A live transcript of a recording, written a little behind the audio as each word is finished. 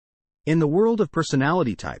In the world of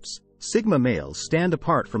personality types, Sigma males stand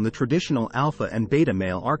apart from the traditional alpha and beta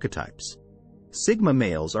male archetypes. Sigma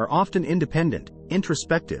males are often independent,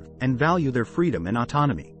 introspective, and value their freedom and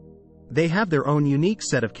autonomy. They have their own unique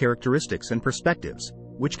set of characteristics and perspectives,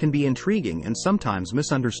 which can be intriguing and sometimes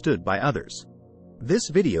misunderstood by others. This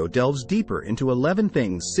video delves deeper into 11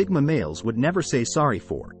 things Sigma males would never say sorry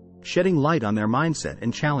for, shedding light on their mindset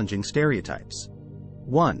and challenging stereotypes.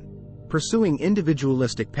 1. Pursuing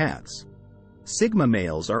individualistic paths. Sigma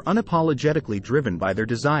males are unapologetically driven by their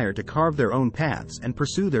desire to carve their own paths and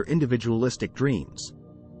pursue their individualistic dreams.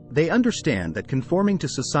 They understand that conforming to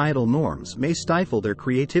societal norms may stifle their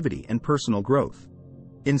creativity and personal growth.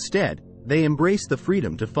 Instead, they embrace the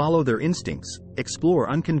freedom to follow their instincts, explore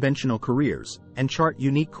unconventional careers, and chart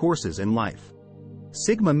unique courses in life.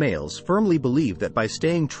 Sigma males firmly believe that by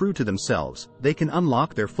staying true to themselves, they can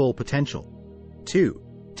unlock their full potential. 2.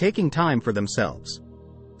 Taking time for themselves.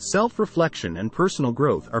 Self-reflection and personal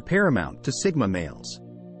growth are paramount to Sigma males.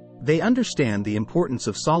 They understand the importance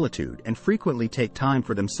of solitude and frequently take time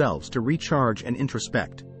for themselves to recharge and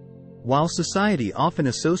introspect. While society often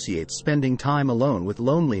associates spending time alone with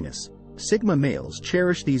loneliness, Sigma males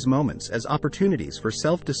cherish these moments as opportunities for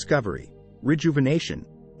self-discovery, rejuvenation,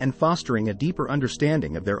 and fostering a deeper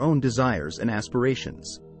understanding of their own desires and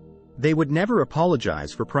aspirations. They would never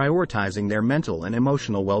apologize for prioritizing their mental and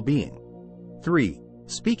emotional well-being. 3.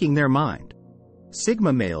 Speaking their mind.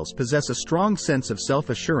 Sigma males possess a strong sense of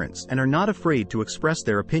self-assurance and are not afraid to express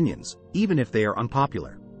their opinions, even if they are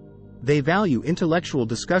unpopular. They value intellectual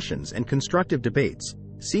discussions and constructive debates,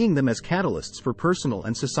 seeing them as catalysts for personal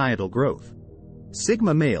and societal growth.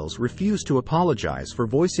 Sigma males refuse to apologize for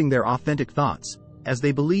voicing their authentic thoughts, as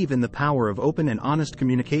they believe in the power of open and honest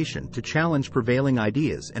communication to challenge prevailing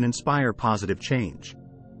ideas and inspire positive change.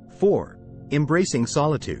 4. Embracing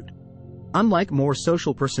solitude. Unlike more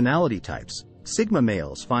social personality types, Sigma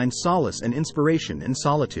males find solace and inspiration in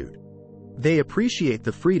solitude. They appreciate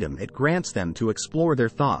the freedom it grants them to explore their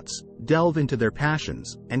thoughts, delve into their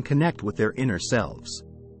passions, and connect with their inner selves.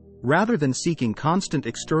 Rather than seeking constant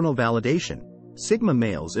external validation, Sigma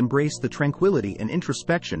males embrace the tranquility and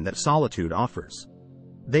introspection that solitude offers.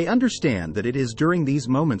 They understand that it is during these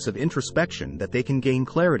moments of introspection that they can gain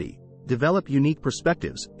clarity, develop unique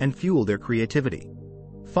perspectives, and fuel their creativity.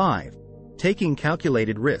 5. Taking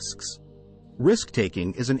calculated risks.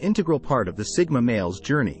 Risk-taking is an integral part of the Sigma male's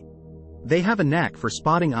journey. They have a knack for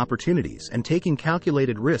spotting opportunities and taking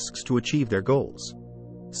calculated risks to achieve their goals.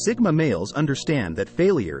 Sigma males understand that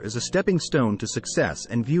failure is a stepping stone to success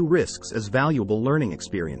and view risks as valuable learning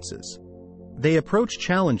experiences. They approach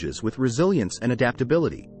challenges with resilience and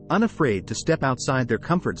adaptability, unafraid to step outside their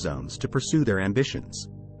comfort zones to pursue their ambitions.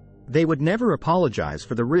 They would never apologize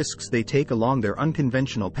for the risks they take along their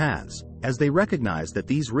unconventional paths, as they recognize that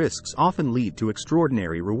these risks often lead to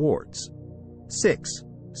extraordinary rewards. 6.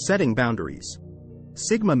 Setting boundaries.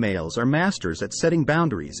 Sigma males are masters at setting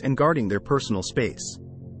boundaries and guarding their personal space.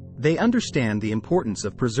 They understand the importance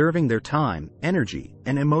of preserving their time, energy,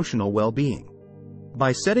 and emotional well-being.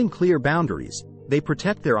 By setting clear boundaries, they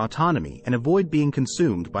protect their autonomy and avoid being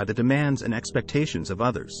consumed by the demands and expectations of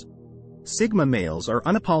others. Sigma males are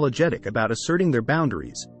unapologetic about asserting their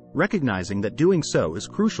boundaries, recognizing that doing so is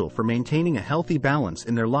crucial for maintaining a healthy balance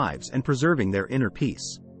in their lives and preserving their inner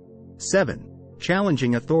peace. 7.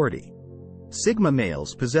 Challenging authority. Sigma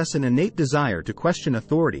males possess an innate desire to question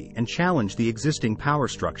authority and challenge the existing power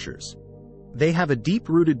structures. They have a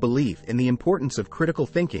deep-rooted belief in the importance of critical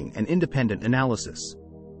thinking and independent analysis.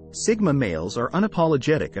 Sigma males are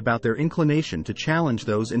unapologetic about their inclination to challenge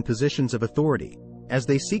those in positions of authority, as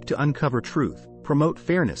they seek to uncover truth, promote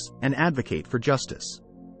fairness, and advocate for justice.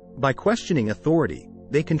 By questioning authority,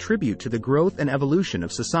 they contribute to the growth and evolution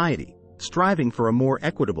of society, striving for a more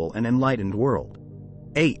equitable and enlightened world.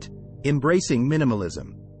 8. Embracing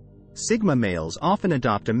minimalism. Sigma males often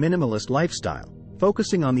adopt a minimalist lifestyle,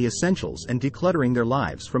 focusing on the essentials and decluttering their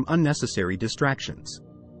lives from unnecessary distractions.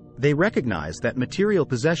 They recognize that material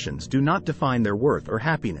possessions do not define their worth or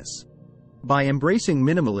happiness. By embracing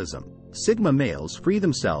minimalism, Sigma males free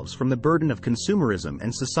themselves from the burden of consumerism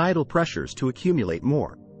and societal pressures to accumulate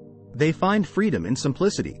more. They find freedom in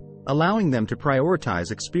simplicity, allowing them to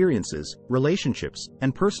prioritize experiences, relationships,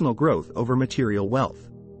 and personal growth over material wealth.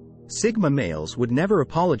 Sigma males would never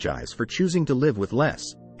apologize for choosing to live with less,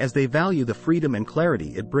 as they value the freedom and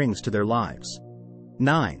clarity it brings to their lives.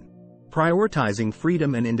 9. Prioritizing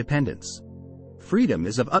freedom and independence. Freedom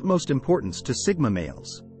is of utmost importance to Sigma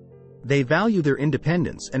males. They value their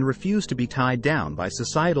independence and refuse to be tied down by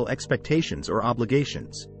societal expectations or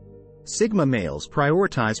obligations. Sigma males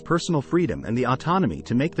prioritize personal freedom and the autonomy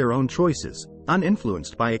to make their own choices,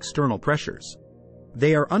 uninfluenced by external pressures.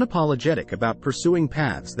 They are unapologetic about pursuing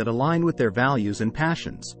paths that align with their values and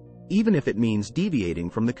passions, even if it means deviating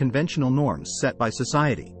from the conventional norms set by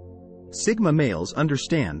society. Sigma males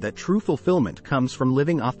understand that true fulfillment comes from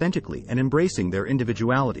living authentically and embracing their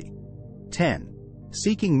individuality. 10.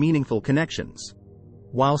 Seeking meaningful connections.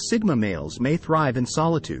 While Sigma males may thrive in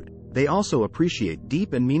solitude, they also appreciate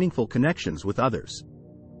deep and meaningful connections with others.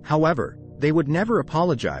 However, they would never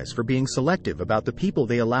apologize for being selective about the people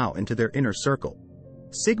they allow into their inner circle.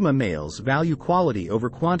 Sigma males value quality over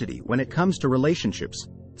quantity when it comes to relationships,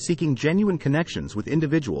 seeking genuine connections with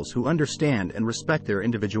individuals who understand and respect their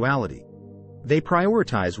individuality. They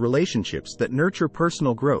prioritize relationships that nurture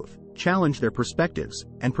personal growth, challenge their perspectives,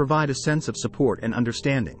 and provide a sense of support and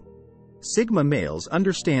understanding. Sigma males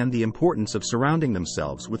understand the importance of surrounding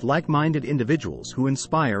themselves with like-minded individuals who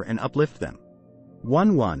inspire and uplift them.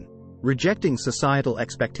 1. Rejecting societal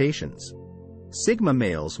expectations. Sigma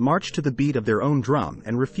males march to the beat of their own drum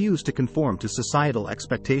and refuse to conform to societal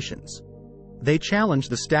expectations. They challenge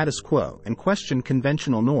the status quo and question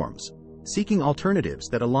conventional norms, seeking alternatives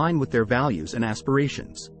that align with their values and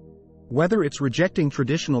aspirations. Whether it's rejecting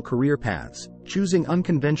traditional career paths, choosing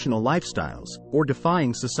unconventional lifestyles, or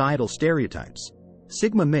defying societal stereotypes,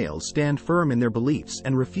 Sigma males stand firm in their beliefs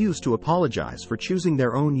and refuse to apologize for choosing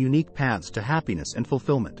their own unique paths to happiness and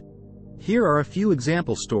fulfillment. Here are a few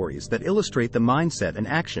example stories that illustrate the mindset and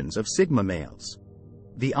actions of Sigma males.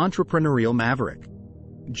 The entrepreneurial maverick.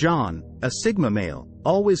 John, a Sigma male,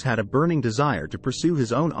 always had a burning desire to pursue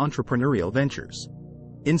his own entrepreneurial ventures.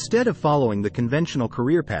 Instead of following the conventional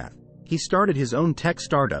career path, he started his own tech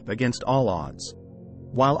startup against all odds.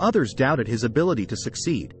 While others doubted his ability to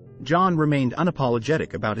succeed, John remained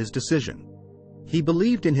unapologetic about his decision. He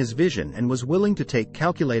believed in his vision and was willing to take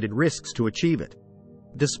calculated risks to achieve it.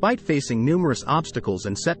 Despite facing numerous obstacles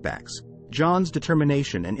and setbacks, John's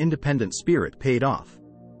determination and independent spirit paid off.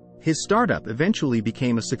 His startup eventually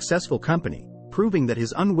became a successful company, proving that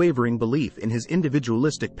his unwavering belief in his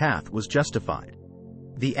individualistic path was justified.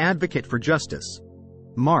 The advocate for justice.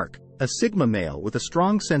 Mark, a Sigma male with a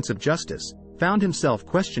strong sense of justice, found himself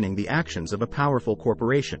questioning the actions of a powerful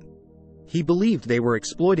corporation. He believed they were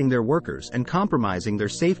exploiting their workers and compromising their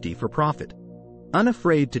safety for profit.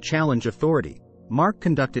 Unafraid to challenge authority, Mark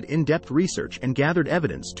conducted in-depth research and gathered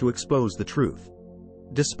evidence to expose the truth.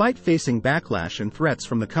 Despite facing backlash and threats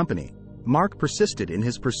from the company, Mark persisted in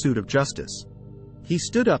his pursuit of justice. He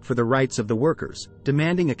stood up for the rights of the workers,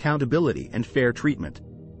 demanding accountability and fair treatment.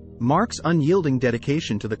 Mark's unyielding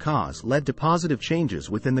dedication to the cause led to positive changes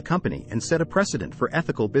within the company and set a precedent for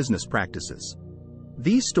ethical business practices.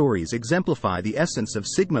 These stories exemplify the essence of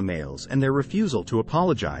Sigma males and their refusal to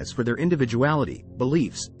apologize for their individuality,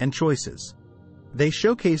 beliefs, and choices. They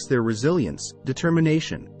showcase their resilience,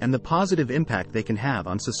 determination, and the positive impact they can have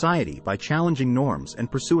on society by challenging norms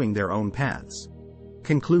and pursuing their own paths.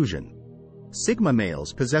 Conclusion. Sigma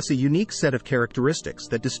males possess a unique set of characteristics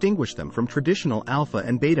that distinguish them from traditional alpha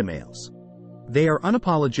and beta males. They are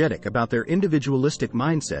unapologetic about their individualistic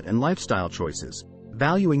mindset and lifestyle choices,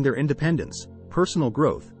 valuing their independence, personal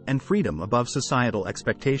growth, and freedom above societal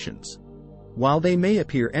expectations. While they may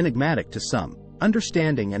appear enigmatic to some,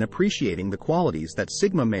 understanding and appreciating the qualities that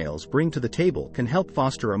Sigma males bring to the table can help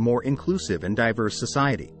foster a more inclusive and diverse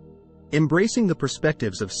society. Embracing the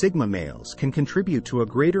perspectives of Sigma males can contribute to a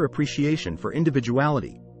greater appreciation for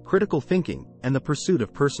individuality, critical thinking, and the pursuit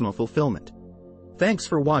of personal fulfillment. Thanks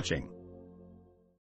for watching.